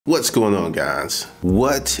What's going on, guys?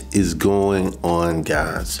 What is going on,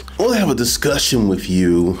 guys? I want to have a discussion with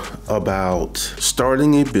you about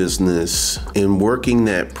starting a business and working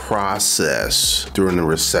that process during the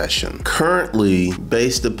recession. Currently,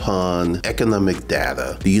 based upon economic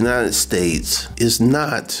data, the United States is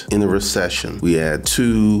not in a recession. We had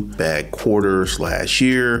 2 bad quarters last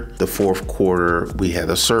year. The fourth quarter, we had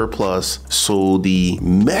a surplus. So the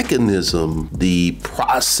mechanism, the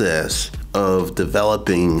process of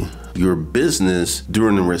developing your business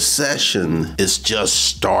during the recession is just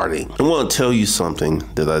starting. I want to tell you something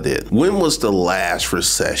that I did. When was the last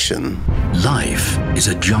recession? Life is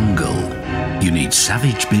a jungle. You need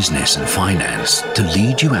savage business and finance to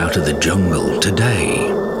lead you out of the jungle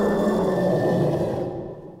today.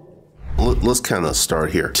 Let's kind of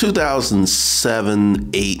start here. 2007,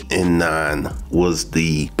 8, and 9 was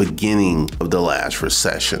the beginning of the last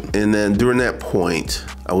recession. And then during that point,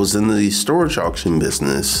 I was in the storage auction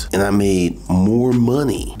business and I made more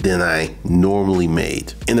money than I normally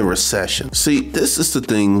made in a recession. See, this is the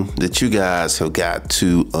thing that you guys have got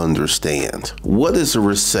to understand. What is a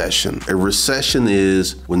recession? A recession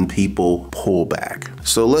is when people pull back.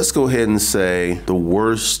 So let's go ahead and say the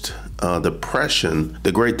worst depression,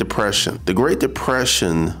 the Great Depression. The Great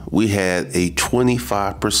Depression, we had a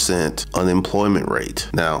 25% unemployment rate.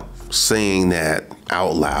 Now, saying that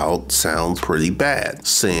out loud sounds pretty bad,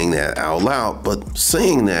 saying that out loud, but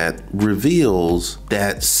saying that reveals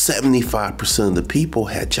that 75% of the people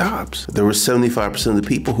had jobs. There were 75% of the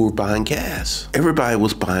people who were buying gas. Everybody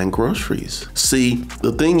was buying groceries. See,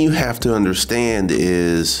 the thing you have to understand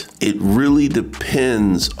is it really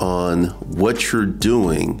depends on what you're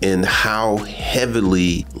doing and how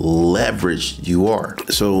heavily leveraged you are.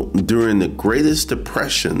 So during the Great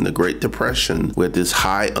Depression, we had this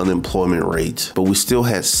high unemployment rate, but we still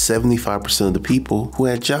had 75% of the people who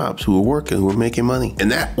had jobs, who were working, who were making money.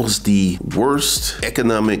 And that was the worst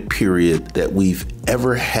economic period that we've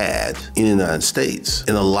ever had in the United States.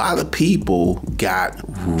 And a lot of people got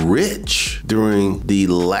rich during the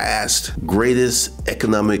last greatest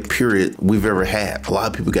economic period we've ever had. A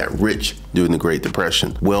lot of people got rich during the Great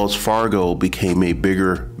Depression. Wells Fargo became a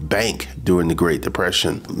bigger bank during the Great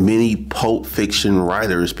Depression. Many pulp fiction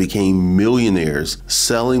writers became millionaires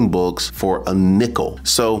selling books for a nickel.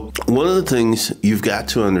 So one of the things you've got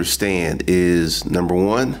to understand is, number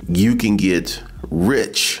one, you can get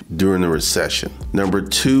rich during a recession. Number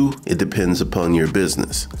two, it depends upon your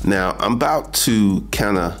business. Now, I'm about to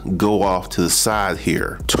kind of go off to the side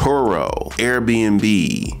here. Turo,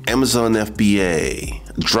 Airbnb, Amazon FBA,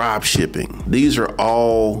 drop shipping. These are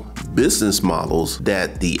all business models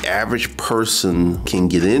that the average person can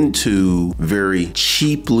get into very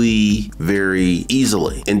cheaply, very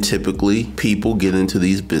easily. And typically people get into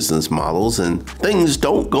these business models and things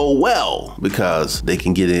don't go well because they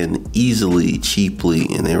can get in easily, cheaply,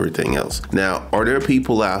 and everything else. Now, are there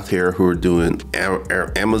people out there who are doing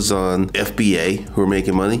Amazon FBA who are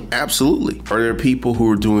making money? Absolutely. Are there people who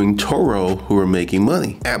are doing Turo who are making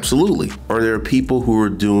money? Absolutely. Are there people who are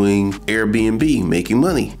doing Airbnb making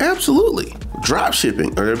money? Absolutely. Drop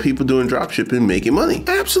shipping. Are there people doing drop shipping making money?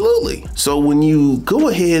 Absolutely. So when you go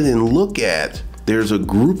ahead and look at, there's a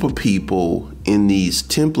group of people in these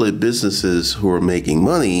template businesses who are making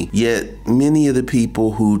money, yet many of the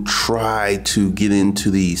people who try to get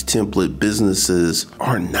into these template businesses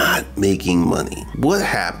are not making money. What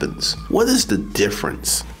happens? What is the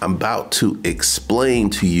difference? I'm about to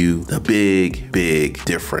explain to you the big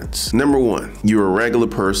difference. Number one, you're a regular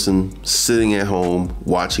person sitting at home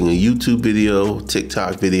watching a YouTube video,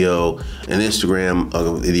 TikTok video, an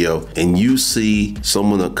Instagram video, and you see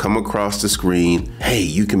someone come across the screen, hey,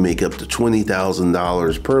 you can make up to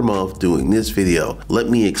 $20,000 per month doing this video. Let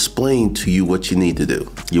me explain to you what you need to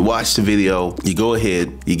do. You watch the video, you go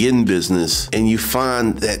ahead, you get in business, and you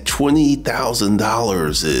find that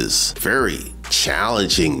 $20,000 is very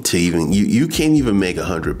challenging to even, you can't even make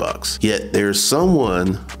 $100. Yet there's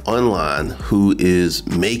someone online who is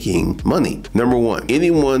making money. Number one,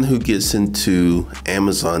 anyone who gets into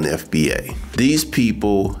Amazon FBA, these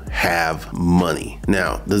people have money.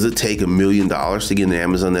 Now, does it take $1 million to get into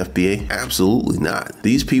Amazon FBA? Absolutely not.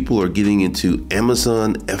 These people are getting into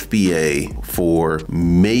Amazon FBA for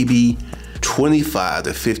maybe $25,000 to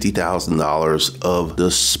 $50,000 of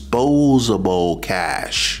disposable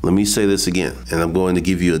cash. Let me say this again, and I'm going to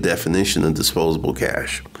give you a definition of disposable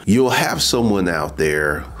cash. You'll have someone out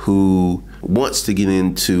there who wants to get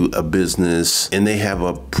into a business and they have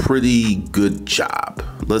a pretty good job.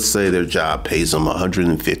 Let's say their job pays them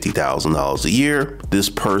 $150,000 a year. This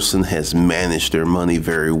person has managed their money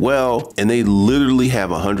very well, and they literally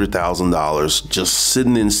have $100,000 just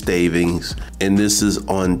sitting in savings. And this is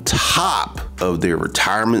on top of their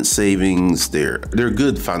retirement savings. They're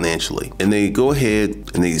good financially. And they go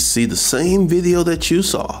ahead and they see the same video that you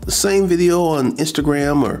saw, the same video on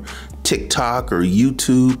Instagram or TikTok or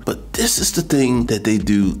YouTube. But this is the thing that they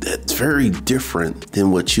do that's very different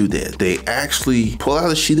than what you did. They actually pull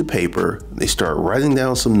out a sheet of paper, they start writing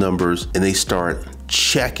down some numbers, and they start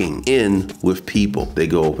checking in with people. They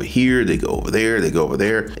go over here, they go over there, they go over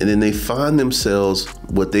there, and then they find themselves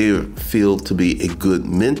what they feel to be a good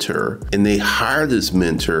mentor, and they hire this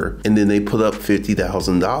mentor, and then they put up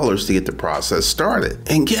 $50,000 to get the process started.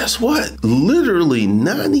 And guess what? Literally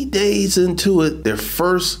 90 days into it,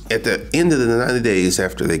 at the end of the 90 days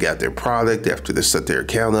after they got their product, after they set their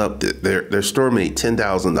account up, their store made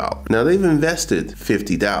 $10,000. Now they've invested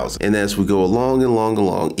 $50,000, and as we go along,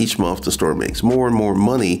 each month the store makes more and more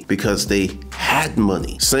money because they had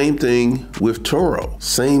money. Same thing with Turo.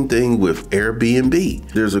 Same thing with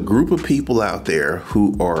Airbnb. There's a group of people out there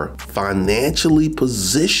who are financially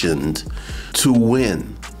positioned to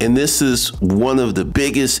win. And this is one of the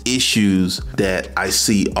biggest issues that I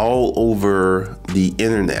see all over the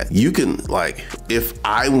internet. You can, like, if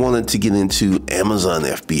I wanted to get into Amazon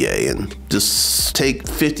FBA and just take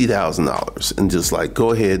 $50,000 and just like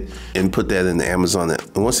go ahead and put that in Amazon.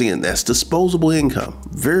 And once again, that's disposable income.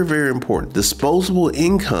 Very, very important. Disposable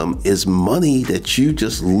income is money that you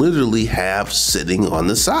just literally have sitting on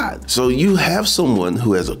the side. So you have someone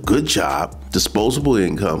who has a good job, disposable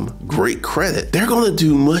income, great credit. They're going to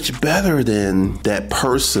do much better than that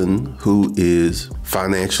person who is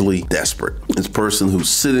financially desperate. This person who's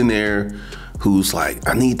sitting there, who's like,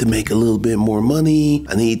 I need to make a little bit more money.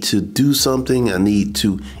 I need to do something. I need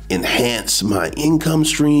to enhance my income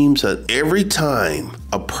streams. Every time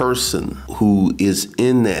a person who is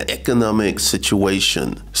in that economic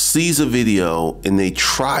situation sees a video and they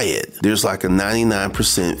try it, there's like a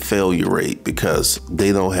 99% failure rate because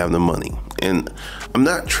they don't have the money. And I'm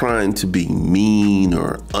not trying to be mean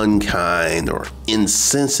or unkind or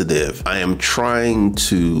insensitive. I am trying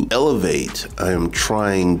to elevate. I am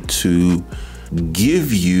trying to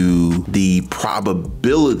give you the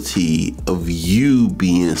probability of you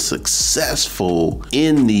being successful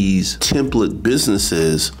in these template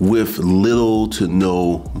businesses with little to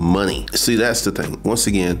no money. See, that's the thing. Once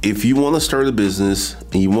again, if you want to start a business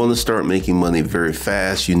and you want to start making money very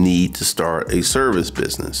fast, you need to start a service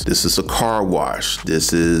business. This is a car wash.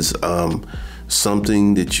 This is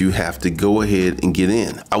something that you have to go ahead and get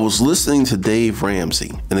in. I was listening to Dave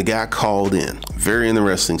Ramsey and the guy called in. Very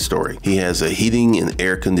interesting story. He has a heating and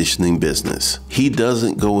air conditioning business. He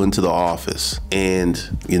doesn't go into the office,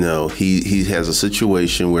 and you know, he has a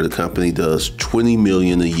situation where the company does $20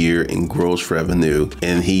 million a year in gross revenue,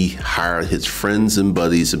 and he hired his friends and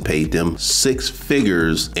buddies and paid them six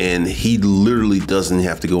figures, and he literally doesn't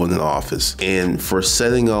have to go in an office. And for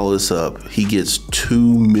setting all this up, he gets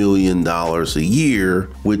 $2 million a year,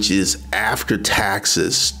 which is after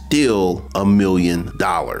taxes still $1 million.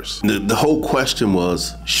 The whole question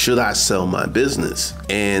was, should I sell my business?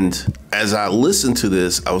 And as I listened to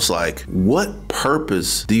this, I was like, what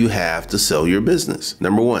purpose do you have to sell your business?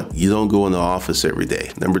 Number one, you don't go in the office every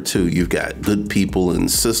day. Number two, you've got good people in the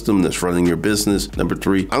system that's running your business. Number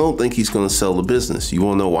three, I don't think he's going to sell the business. You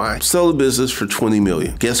want to know why? Sell the business for $20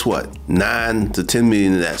 million. Guess what? 9 to 10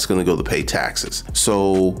 million of that's going to go to pay taxes.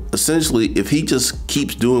 So essentially, if he just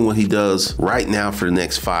keeps doing what he does right now for the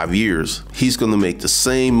next 5 years, he's going to make the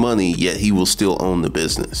same money, yet he will still own the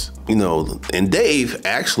business. You know, and Dave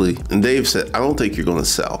said, I don't think you're going to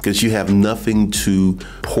sell because you have nothing to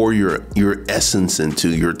pour your essence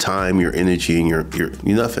into, your time, your energy, and your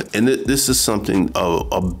nothing. And this is something,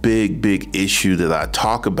 a big issue that I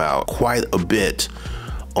talk about quite a bit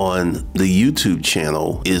on the YouTube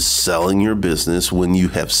channel, is selling your business when you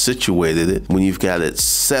have situated it, when you've got it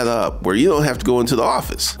set up where you don't have to go into the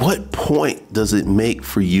office. What point does it make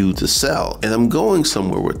for you to sell? And I'm going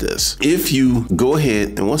somewhere with this. If you go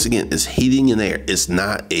ahead, and once again, it's heating and air. It's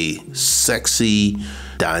not a sexy,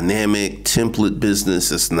 dynamic template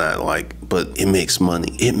business. It's not like, but it makes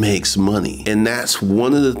money. It makes money. And that's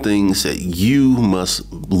one of the things that you must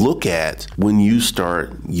look at when you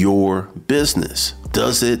start your business.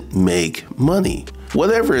 Does it make money?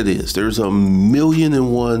 whatever it is. There's a million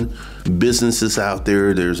and one businesses out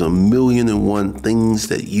there. There's a million and one things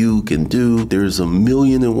that you can do. There's a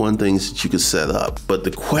million and one things that you can set up. But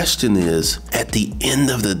the question is, at the end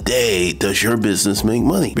of the day, does your business make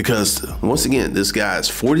money? Because once again, this guy is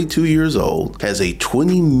 42 years old, has a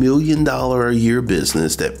 $20 million a year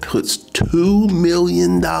business that puts $2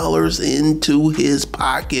 million into his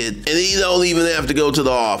pocket, and he don't even have to go to the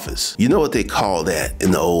office. You know what they call that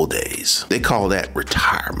in the old days? They call that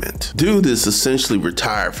retirement. Dude is essentially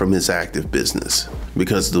retired from his active business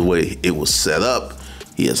because of the way it was set up.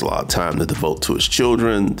 He has a lot of time to devote to his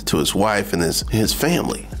children, to his wife, and his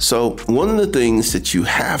family. So one of the things that you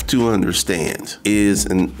have to understand is,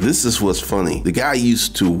 and this is what's funny, the guy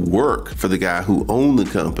used to work for the guy who owned the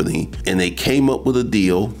company, and they came up with a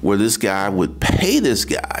deal where this guy would pay this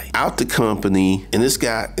guy out the company, and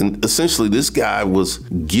essentially this guy was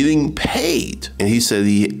getting paid. And he said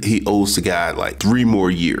he owes the guy like 3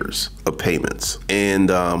 more years of payments.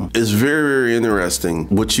 And it's very, very interesting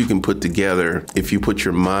what you can put together if you put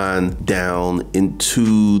your mind down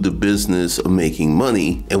into the business of making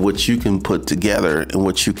money, and what you can put together and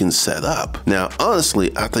what you can set up. Now,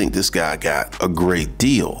 honestly, I think this guy got a great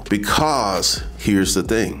deal, because here's the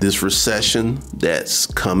thing. This recession that's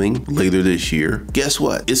coming later this year, guess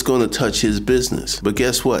what? It's going to touch his business. But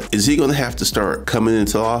guess what? Is he going to have to start coming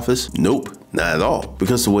into the office? Nope. Not at all,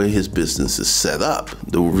 because the way his business is set up.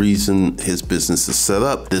 The reason his business is set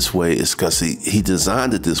up this way is because he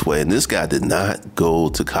designed it this way, and this guy did not go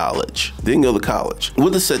to college. Didn't go to college.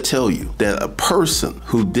 What does that tell you? That a person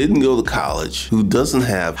who didn't go to college, who doesn't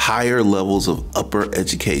have higher levels of upper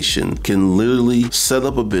education, can literally set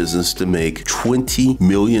up a business to make $20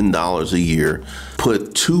 million a year,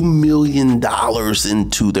 put $2 million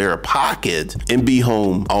into their pocket, and be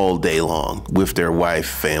home all day long with their wife,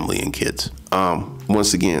 family, and kids.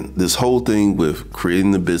 Once again, this whole thing with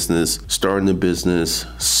creating the business, starting a business,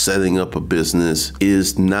 setting up a business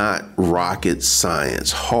is not rocket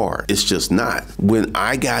science hard. It's just not. When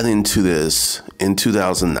I got into this in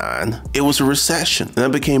 2009, it was a recession, and I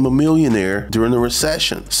became a millionaire during the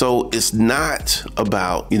recession. So it's not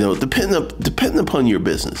about, depending upon your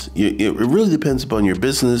business. It really depends upon your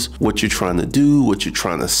business, what you're trying to do, what you're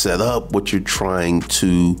trying to set up, what you're trying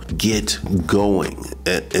to get going.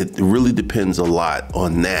 It really depends a lot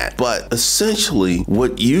on that. But essentially,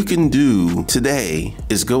 what you can do today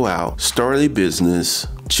is go out, start a business,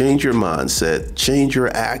 change your mindset, change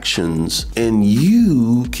your actions, and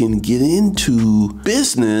you can get into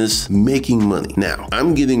business making money. Now,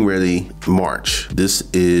 I'm getting ready March. This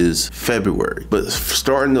is February, but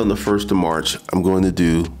starting on the 1st of March, I'm going to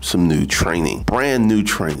do some new training, brand new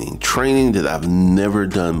training that I've never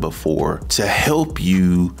done before, to help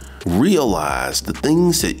you realize the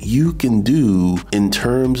things that you can do in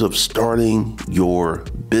terms of starting your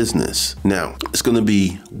business. Now, it's going to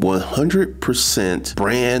be 100%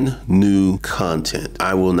 brand new content.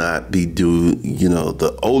 I will not be doing,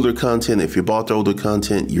 the older content. If you bought the older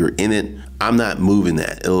content, you're in it. I'm not moving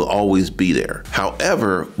that. It'll always be there.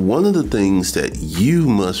 However, one of the things that you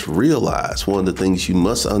must realize, one of the things you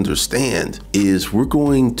must understand is we're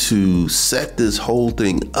going to set this whole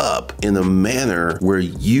thing up in a manner where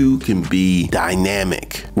you can be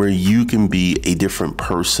dynamic, where you can be a different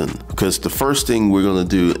person. Because the first thing we're going to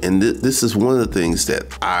do, and this is one of the things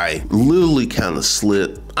that I literally kind of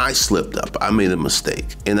slipped up. I made a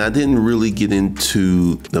mistake, and I didn't really get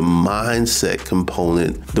into the mindset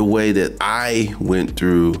component the way that I went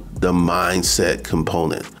through the mindset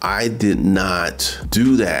component. I did not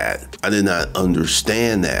do that. I did not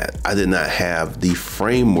understand that. I did not have the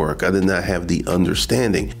framework. I did not have the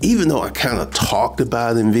understanding. Even though I kind of talked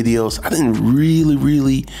about it in videos, I didn't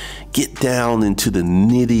really get down into the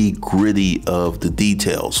nitty-gritty of the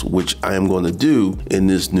details, which I am going to do in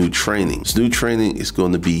this new training. This new training is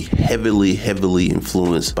going to be heavily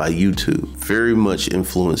influenced by YouTube, very much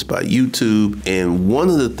influenced by YouTube. And one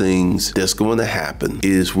of the things that's going to happen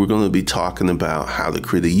is we're going to be talking about how to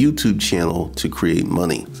create a YouTube channel to create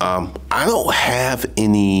money. I don't have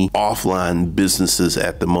any offline businesses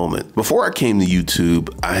at the moment. Before I came to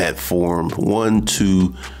YouTube, I had formed 1,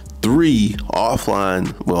 2, 3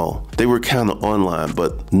 offline, well, they were kind of online,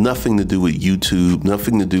 but nothing to do with YouTube,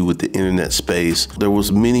 nothing to do with the internet space. There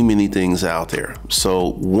was many things out there.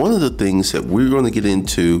 So one of the things that we're going to get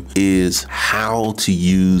into is how to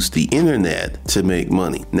use the internet to make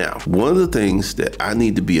money. Now, one of the things that I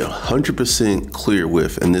need to be 100% clear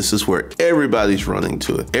with, and this is where everybody's running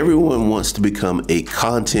to it. Everyone wants to become a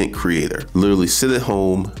content creator, literally sit at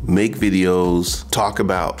home, make videos, talk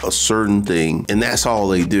about a certain thing, and that's all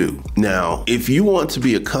they do. Now, if you want to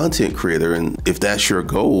be a content content creator. And if that's your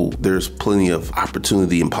goal, there's plenty of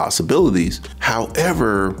opportunity and possibilities.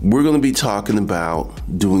 However, we're going to be talking about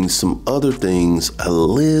doing some other things a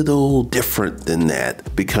little different than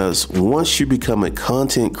that, because once you become a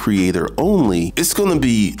content creator only, it's going to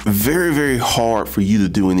be very, very hard for you to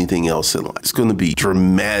do anything else in life. It's going to be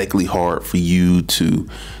dramatically hard for you to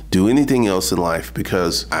do anything else in life,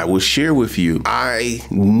 because I will share with you, I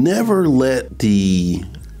never let the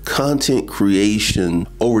content creation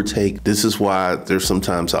overtake. This is why there's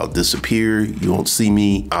sometimes I'll disappear. You won't see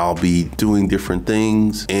me. I'll be doing different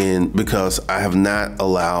things. And because I have not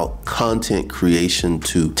allowed content creation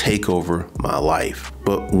to take over my life.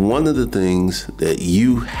 But one of the things that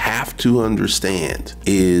you have to understand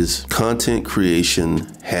is content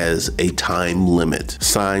creation has a time limit.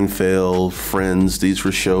 Seinfeld, Friends, these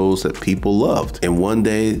were shows that people loved. And one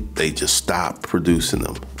day they just stopped producing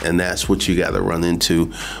them. And that's what you got to run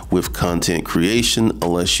into with content creation,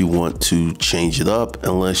 unless you want to change it up,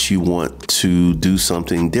 unless you want to do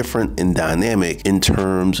something different and dynamic in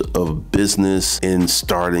terms of business and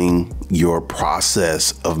starting your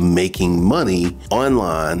process of making money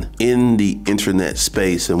online in the internet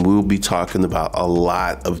space. And we'll be talking about a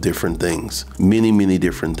lot of different things, many, many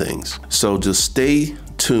different things. So just stay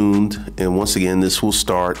tuned. And once again, this will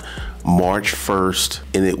start March 1st,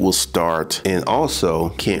 and it will start, and also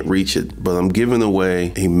can't reach it, but I'm giving away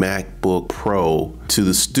a MacBook Pro to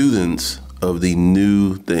the students of the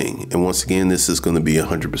new thing. And once again, this is going to be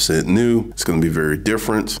 100% new. It's going to be very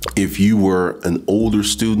different. If you were an older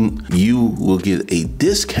student, you will get a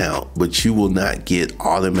discount, but you will not get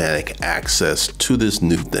automatic access to this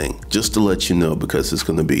new thing. Just to let you know, because it's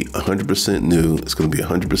going to be 100% new, it's going to be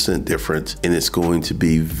 100% different, and it's going to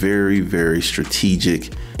be very, very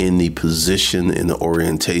strategic in the position and the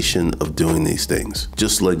orientation of doing these things.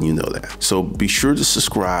 Just letting you know that. So be sure to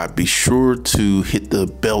subscribe, be sure to hit the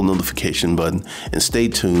bell notification button, and stay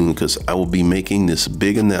tuned, because I will be making this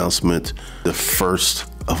big announcement the 1st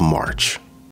of March.